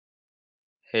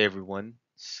Hey everyone.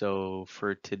 So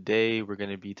for today, we're going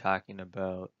to be talking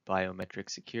about biometric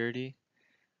security.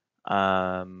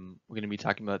 We're going to be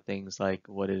talking about things like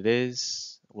what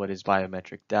is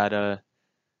biometric data,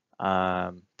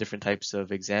 different types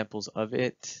of examples of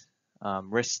it,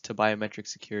 risks to biometric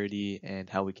security, and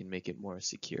how we can make it more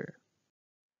secure.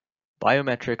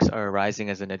 Biometrics are arising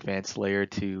as an advanced layer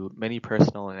to many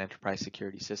personal and enterprise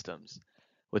security systems.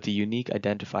 With the unique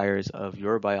identifiers of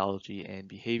your biology and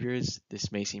behaviors,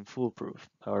 this may seem foolproof.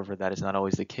 However, that is not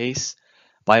always the case.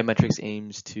 Biometrics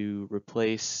aims to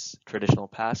replace traditional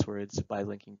passwords by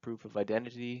linking proof of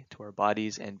identity to our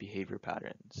bodies and behavior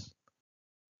patterns.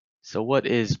 So what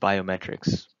is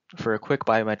biometrics? For a quick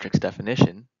biometrics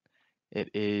definition,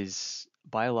 it is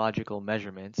biological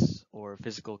measurements or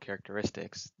physical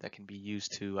characteristics that can be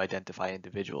used to identify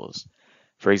individuals.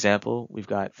 For example, we've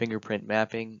got fingerprint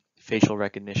mapping, facial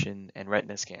recognition, and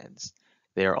retina scans.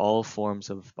 They are all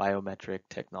forms of biometric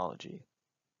technology.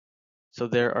 So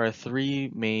there are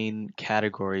three main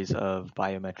categories of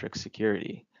biometric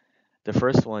security. The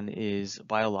first one is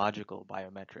biological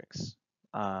biometrics.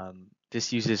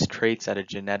 This uses traits at a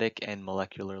genetic and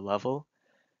molecular level.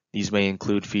 These may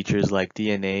include features like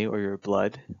DNA or your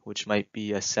blood, which might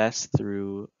be assessed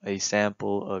through a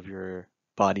sample of your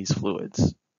body's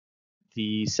fluids.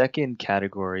 The second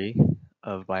category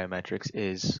of biometrics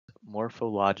is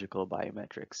morphological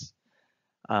biometrics.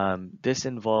 This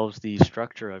involves the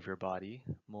structure of your body,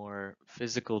 more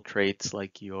physical traits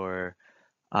like your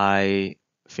eye,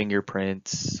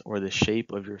 fingerprints, or the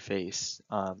shape of your face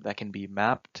that can be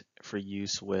mapped for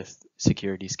use with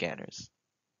security scanners.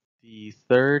 The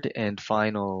third and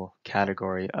final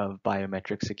category of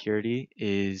biometric security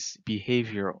is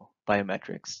behavioral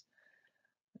biometrics.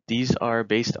 These are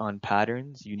based on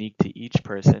patterns unique to each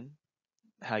person.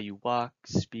 How you walk,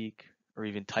 speak, or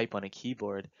even type on a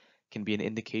keyboard can be an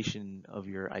indication of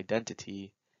your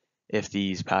identity if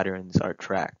these patterns are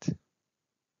tracked.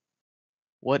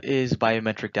 What is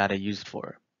biometric data used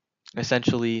for?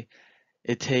 Essentially,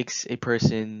 it takes a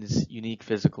person's unique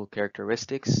physical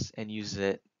characteristics and uses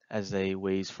it as a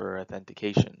ways for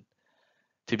authentication.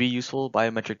 To be useful,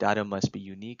 biometric data must be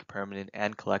unique, permanent,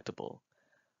 and collectible.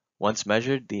 Once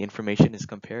measured, the information is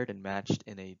compared and matched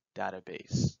in a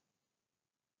database.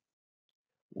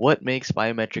 What makes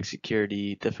biometric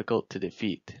security difficult to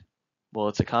defeat? Well,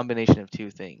 it's a combination of two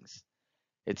things.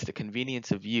 It's the convenience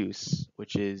of use,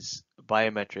 which is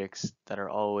biometrics that are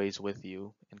always with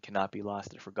you and cannot be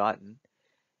lost or forgotten,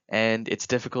 and it's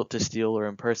difficult to steal or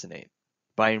impersonate.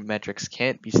 Biometrics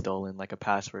can't be stolen like a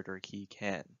password or key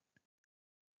can.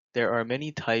 There are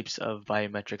many types of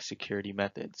biometric security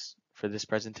methods. For this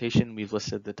presentation, we've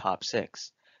listed the top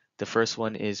 6. The first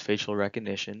one is facial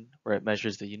recognition, where it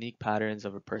measures the unique patterns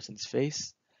of a person's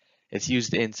face. It's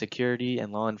used in security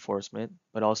and law enforcement,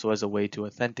 but also as a way to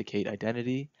authenticate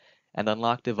identity and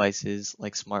unlock devices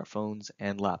like smartphones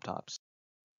and laptops.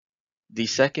 The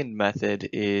second method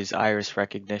is iris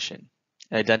recognition.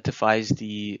 It identifies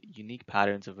the unique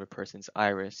patterns of a person's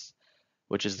iris,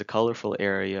 which is the colorful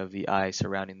area of the eye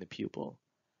surrounding the pupil.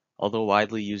 Although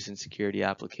widely used in security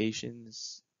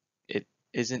applications, it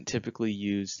isn't typically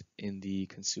used in the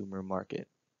consumer market.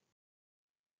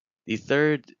 The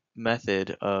third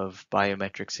method of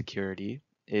biometric security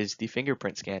is the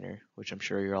fingerprint scanner, which I'm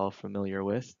sure you're all familiar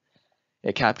with.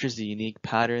 It captures the unique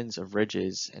patterns of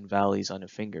ridges and valleys on a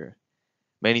finger.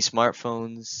 Many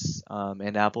smartphones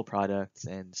and Apple products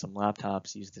and some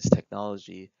laptops use this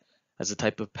technology as a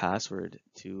type of password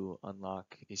to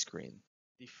unlock a screen.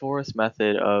 The fourth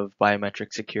method of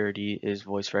biometric security is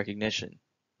voice recognition.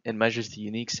 It measures the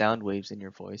unique sound waves in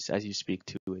your voice as you speak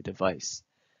to a device.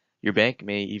 Your bank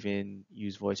may even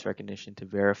use voice recognition to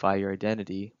verify your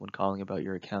identity when calling about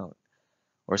your account.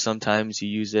 Or sometimes you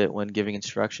use it when giving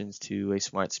instructions to a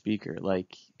smart speaker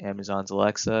like Amazon's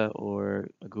Alexa or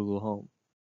a Google Home.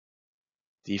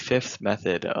 The fifth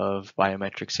method of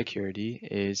biometric security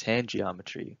is hand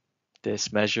geometry.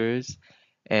 This measures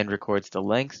and records the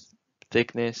length,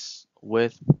 thickness,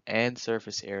 width, and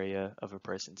surface area of a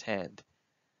person's hand.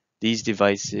 These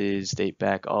devices date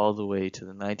back all the way to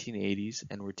the 1980s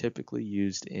and were typically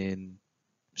used in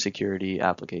security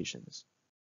applications.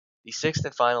 The sixth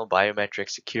and final biometric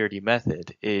security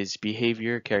method is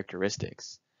behavior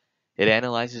characteristics. It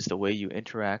analyzes the way you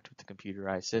interact with the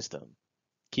computerized system.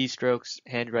 Keystrokes,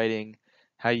 handwriting,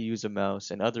 how you use a mouse,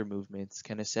 and other movements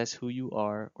can assess who you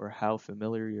are or how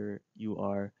familiar you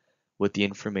are with the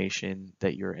information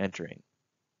that you're entering.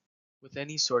 With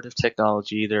any sort of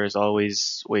technology, there is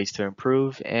always ways to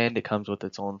improve, and it comes with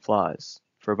its own flaws.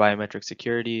 For biometric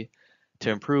security,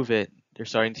 to improve it, they're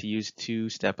starting to use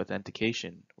two-step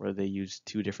authentication, where they use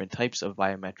two different types of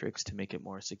biometrics to make it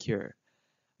more secure.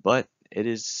 But it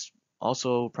is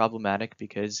also problematic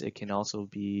because it can also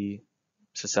be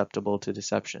susceptible to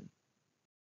deception.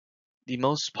 The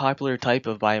most popular type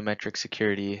of biometric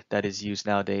security that is used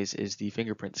nowadays is the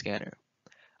fingerprint scanner.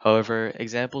 However,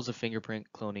 examples of fingerprint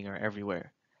cloning are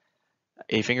everywhere.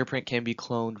 A fingerprint can be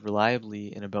cloned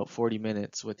reliably in about 40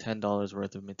 minutes with $10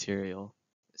 worth of material,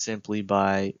 simply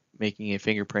by making a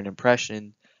fingerprint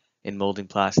impression in molding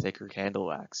plastic or candle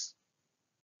wax.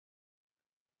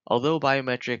 Although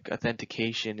biometric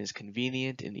authentication is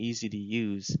convenient and easy to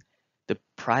use, the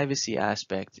privacy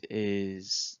aspect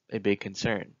is a big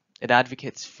concern. It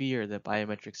advocates fear that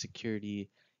biometric security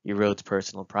erodes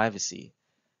personal privacy.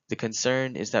 The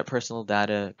concern is that personal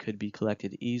data could be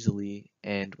collected easily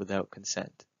and without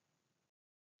consent.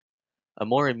 A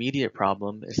more immediate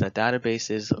problem is that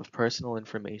databases of personal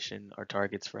information are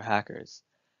targets for hackers.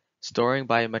 Storing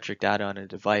biometric data on a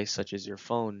device such as your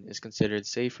phone is considered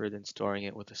safer than storing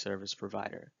it with a service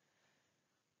provider.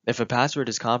 If a password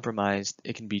is compromised,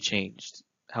 it can be changed.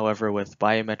 However, with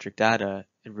biometric data,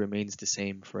 it remains the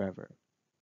same forever.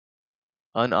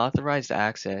 Unauthorized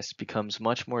access becomes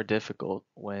much more difficult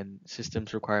when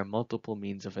systems require multiple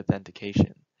means of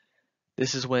authentication.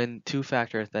 This is when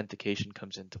two-factor authentication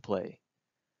comes into play.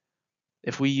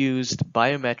 If we used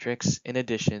biometrics in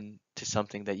addition to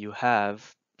something that you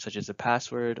have, such as a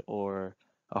password or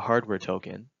a hardware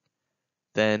token,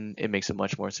 then it makes it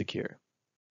much more secure.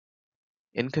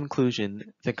 In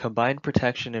conclusion, the combined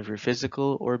protection of your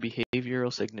physical or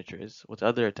behavioral signatures with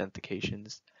other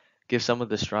authentications gives some of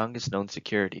the strongest known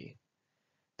security.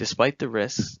 Despite the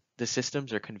risks, the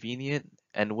systems are convenient,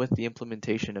 and with the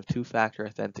implementation of two-factor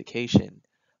authentication,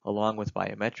 along with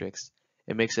biometrics,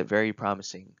 it makes it very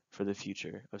promising for the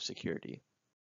future of security.